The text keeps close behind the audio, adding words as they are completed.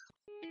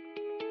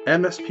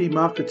MSP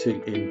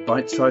marketing in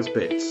bite-sized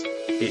bits.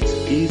 It's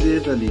easier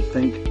than you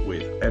think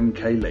with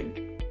MK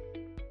Link.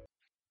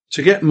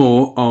 To get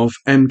more of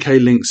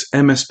MK Link's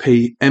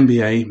MSP,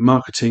 MBA,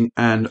 marketing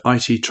and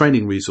IT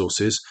training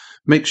resources,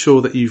 make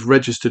sure that you've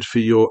registered for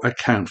your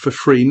account for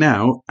free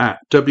now at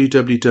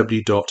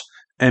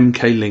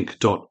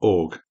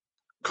www.mklink.org.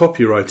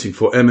 Copywriting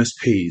for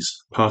MSPs,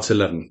 Part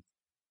 11.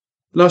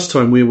 Last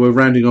time we were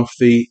rounding off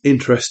the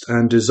interest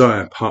and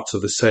desire parts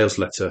of the sales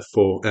letter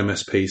for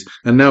MSPs,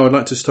 and now I'd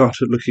like to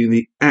start at looking at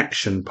the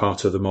action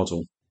part of the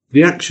model.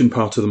 The action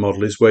part of the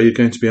model is where you're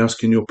going to be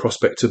asking your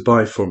prospect to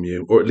buy from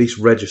you, or at least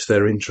register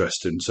their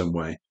interest in some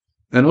way.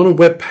 And on a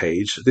web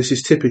page, this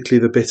is typically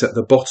the bit at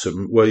the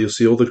bottom where you'll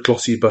see all the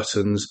glossy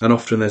buttons, and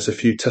often there's a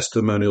few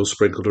testimonials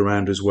sprinkled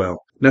around as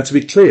well. Now, to be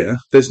clear,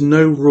 there's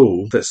no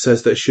rule that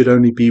says there should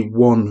only be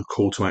one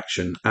call to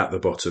action at the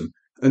bottom.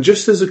 And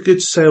just as a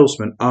good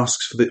salesman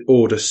asks for the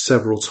order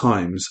several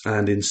times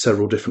and in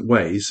several different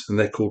ways, and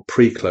they're called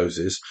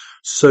pre-closes,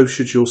 so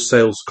should your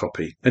sales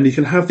copy. And you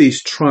can have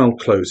these trial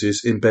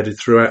closes embedded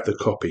throughout the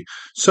copy.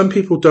 Some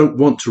people don't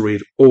want to read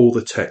all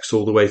the text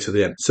all the way to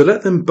the end, so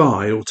let them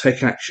buy or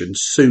take action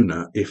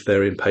sooner if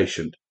they're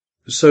impatient.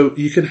 So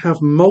you can have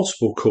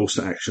multiple calls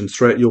to action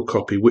throughout your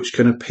copy which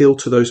can appeal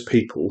to those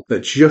people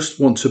that just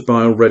want to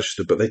buy or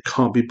register but they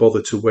can't be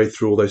bothered to wade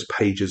through all those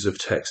pages of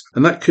text.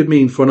 And that could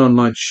mean for an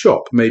online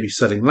shop, maybe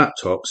selling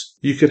laptops,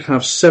 you could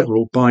have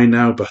several buy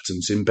now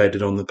buttons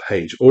embedded on the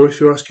page. Or if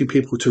you're asking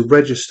people to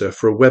register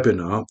for a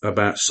webinar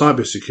about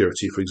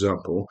cybersecurity, for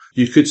example,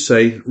 you could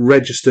say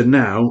register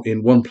now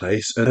in one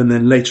place and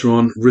then later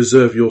on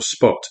reserve your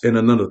spot in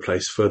another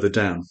place further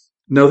down.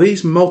 Now,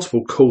 these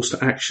multiple calls to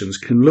actions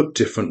can look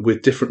different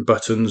with different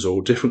buttons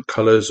or different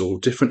colours or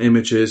different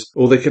images,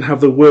 or they can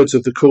have the words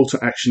of the call to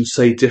action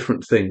say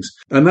different things.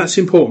 And that's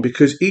important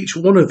because each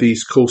one of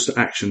these calls to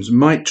actions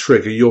might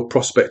trigger your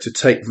prospect to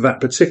take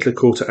that particular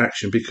call to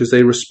action because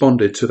they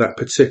responded to that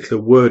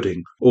particular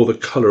wording or the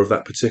colour of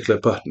that particular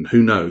button.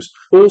 Who knows?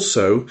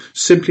 Also,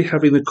 simply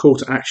having the call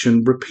to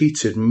action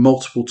repeated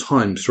multiple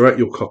times throughout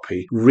your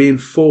copy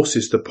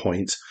reinforces the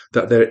point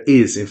that there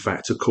is, in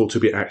fact, a call to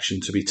be action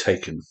to be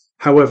taken.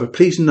 However,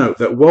 please note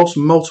that whilst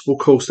multiple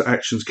calls to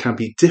actions can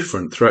be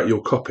different throughout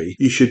your copy,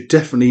 you should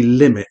definitely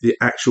limit the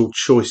actual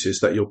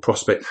choices that your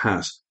prospect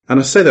has. And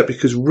I say that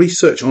because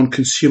research on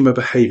consumer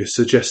behaviour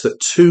suggests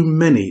that too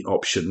many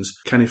options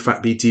can in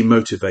fact be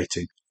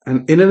demotivating.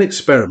 And in an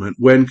experiment,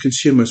 when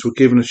consumers were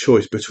given a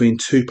choice between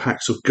 2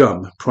 packs of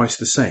gum priced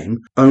the same,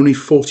 only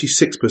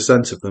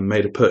 46% of them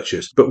made a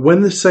purchase. But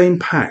when the same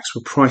packs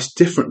were priced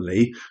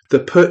differently,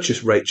 the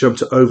purchase rate jumped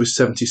to over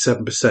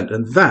 77%.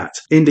 And that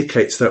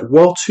indicates that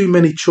while too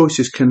many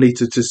choices can lead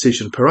to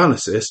decision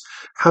paralysis,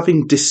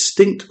 having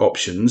distinct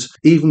options,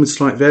 even with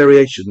slight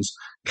variations,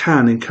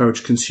 can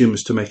encourage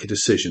consumers to make a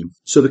decision.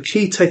 So the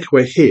key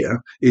takeaway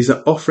here is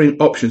that offering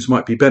options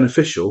might be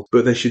beneficial,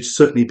 but they should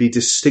certainly be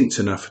distinct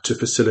enough to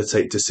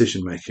facilitate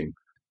decision making.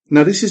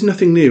 Now, this is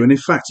nothing new, and in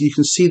fact, you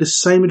can see the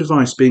same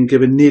advice being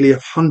given nearly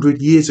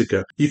 100 years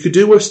ago. You could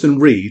do worse than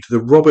read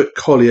the Robert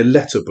Collier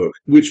letter book,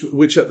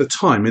 which at the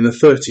time in the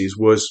 30s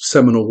was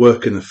seminal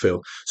work in the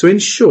field. So in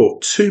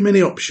short, too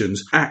many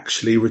options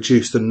actually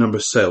reduce the number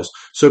of sales.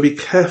 So be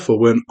careful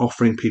when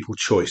offering people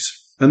choice.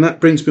 And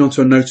that brings me on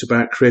to a note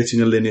about creating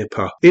a linear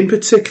path. In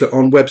particular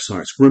on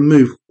websites,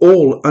 remove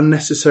all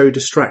unnecessary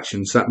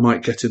distractions that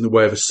might get in the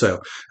way of a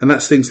sale. And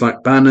that's things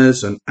like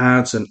banners and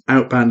ads and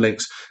outbound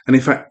links, and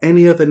in fact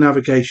any other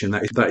navigation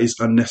that is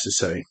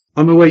unnecessary.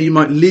 I'm aware you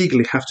might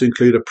legally have to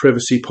include a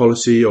privacy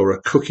policy or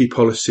a cookie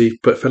policy,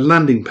 but for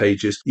landing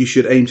pages, you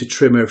should aim to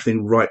trim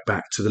everything right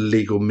back to the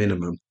legal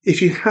minimum.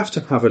 If you have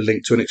to have a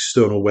link to an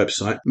external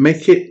website,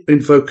 make it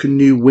invoke a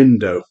new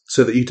window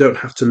so that you don't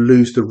have to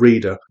lose the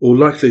reader, or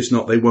likely as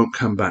not, they won't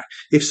come back.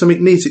 If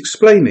something needs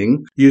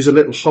explaining, use a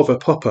little hover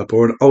pop-up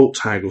or an alt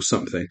tag or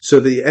something,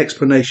 so that the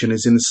explanation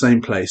is in the same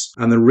place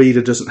and the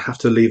reader doesn't have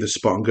to leave the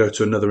spot and go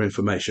to another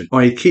information,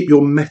 i.e. keep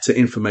your meta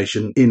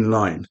information in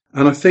line.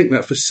 And I think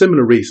that for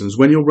similar reasons,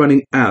 when you're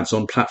running ads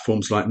on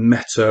platforms like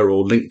Meta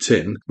or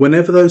LinkedIn,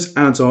 whenever those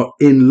ads are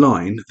in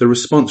line, the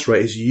response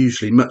rate is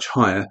usually much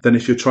higher than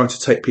if you're trying to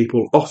take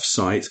people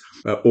off-site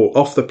or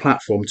off the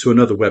platform to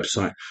another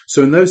website.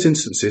 So in those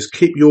instances,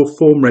 keep your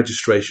form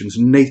registrations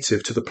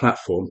native to the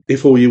platform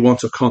if all you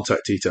want are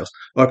contact details.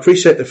 I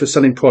appreciate that for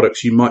selling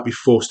products, you might be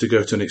forced to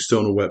go to an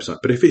external website,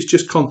 but if it's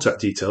just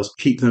contact details,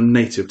 keep them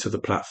native to the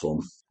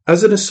platform.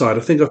 As an aside,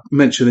 I think I've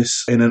mentioned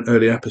this in an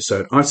earlier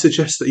episode, I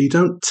suggest that you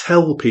don't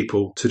tell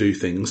people to do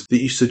things,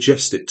 that you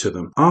suggest it to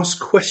them.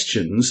 Ask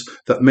questions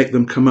that make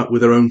them come up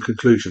with their own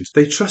conclusions.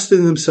 They trust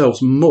in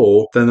themselves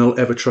more than they'll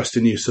ever trust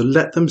in you, so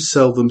let them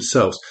sell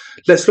themselves.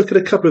 Let's look at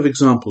a couple of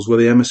examples where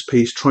the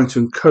MSP is trying to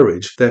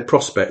encourage their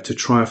prospect to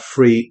try a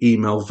free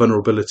email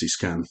vulnerability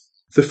scan.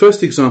 The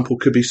first example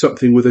could be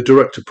something with a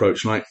direct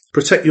approach like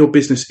protect your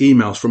business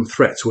emails from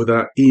threats with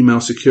our email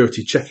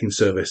security checking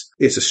service.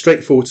 It's a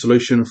straightforward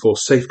solution for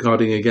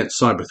safeguarding against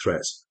cyber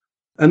threats.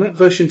 And that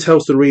version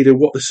tells the reader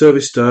what the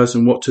service does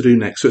and what to do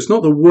next. So it's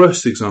not the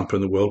worst example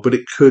in the world, but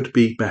it could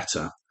be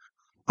better.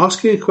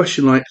 Asking a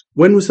question like,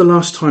 when was the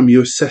last time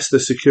you assessed the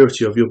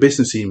security of your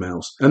business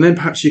emails? And then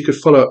perhaps you could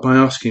follow up by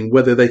asking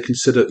whether they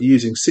consider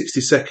using 60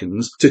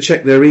 seconds to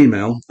check their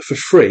email for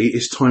free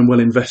is time well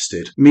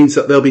invested. It means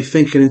that they'll be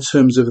thinking in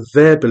terms of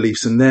their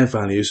beliefs and their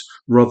values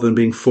rather than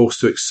being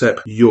forced to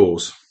accept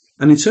yours.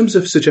 And in terms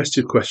of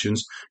suggestive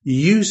questions,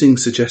 using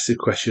suggestive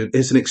question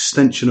is an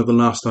extension of the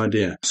last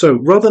idea. So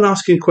rather than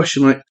asking a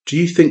question like, do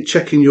you think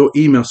checking your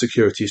email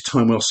security is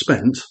time well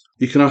spent?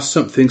 You can ask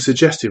something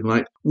suggestive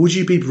like, would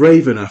you be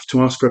brave enough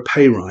to ask for a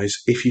pay rise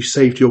if you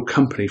saved your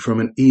company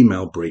from an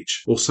email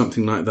breach, or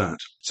something like that?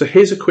 So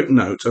here's a quick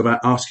note about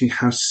asking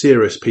how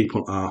serious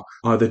people are,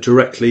 either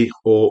directly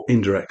or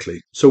indirectly.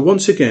 So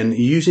once again,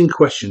 using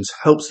questions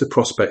helps the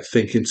prospect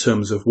think in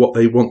terms of what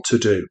they want to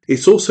do.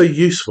 It's also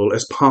useful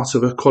as part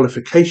of a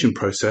qualification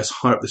process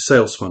higher up the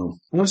sales funnel.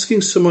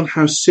 Asking someone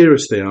how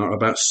serious they are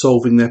about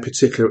solving their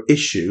particular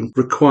issue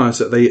requires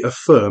that they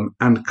affirm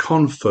and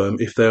confirm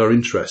if they are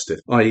interested,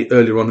 i.e.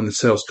 earlier on in the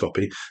sales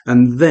copy,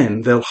 and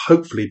then they'll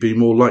hopefully be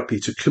more likely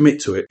to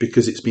commit to it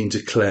because it's been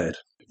declared.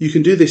 You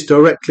can do this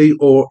directly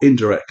or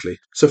indirectly.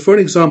 So for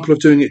an example of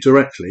doing it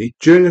directly,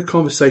 during a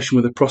conversation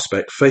with a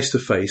prospect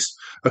face-to-face,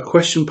 a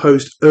question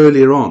posed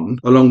earlier on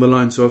along the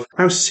lines of,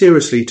 how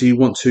seriously do you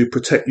want to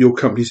protect your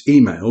company's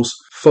emails,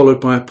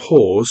 followed by a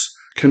pause,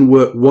 can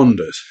work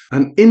wonders.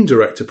 An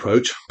indirect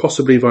approach,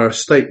 possibly via a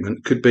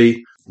statement, could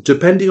be,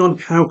 depending on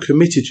how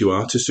committed you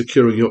are to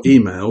securing your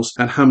emails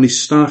and how many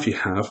staff you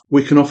have,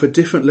 we can offer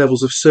different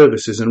levels of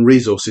services and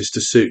resources to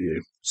suit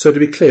you. So to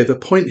be clear, the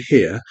point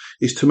here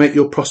is to make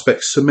your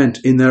prospects cement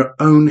in their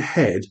own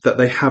head that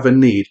they have a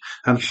need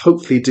and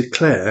hopefully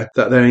declare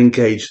that they're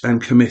engaged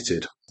and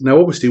committed. Now,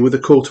 obviously, with a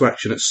call to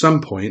action at some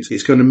point,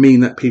 it's going to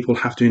mean that people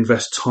have to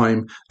invest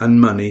time and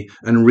money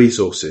and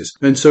resources.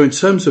 And so in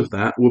terms of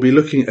that, we'll be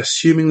looking at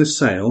assuming the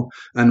sale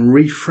and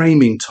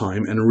reframing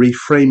time and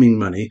reframing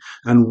money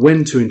and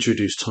when to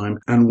introduce time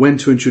and when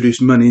to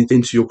introduce money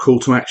into your call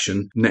to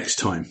action next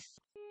time.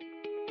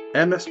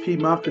 MSP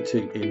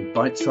marketing in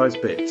bite-sized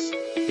bits.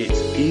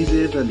 It's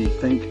easier than you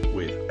think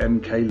with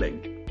MK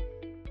Link.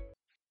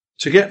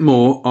 To get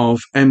more of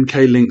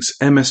MK Link's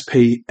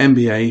MSP,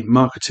 MBA,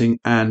 marketing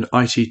and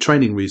IT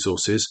training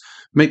resources,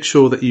 make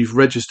sure that you've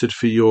registered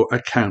for your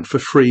account for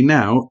free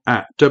now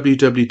at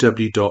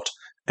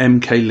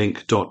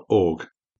www.mklink.org.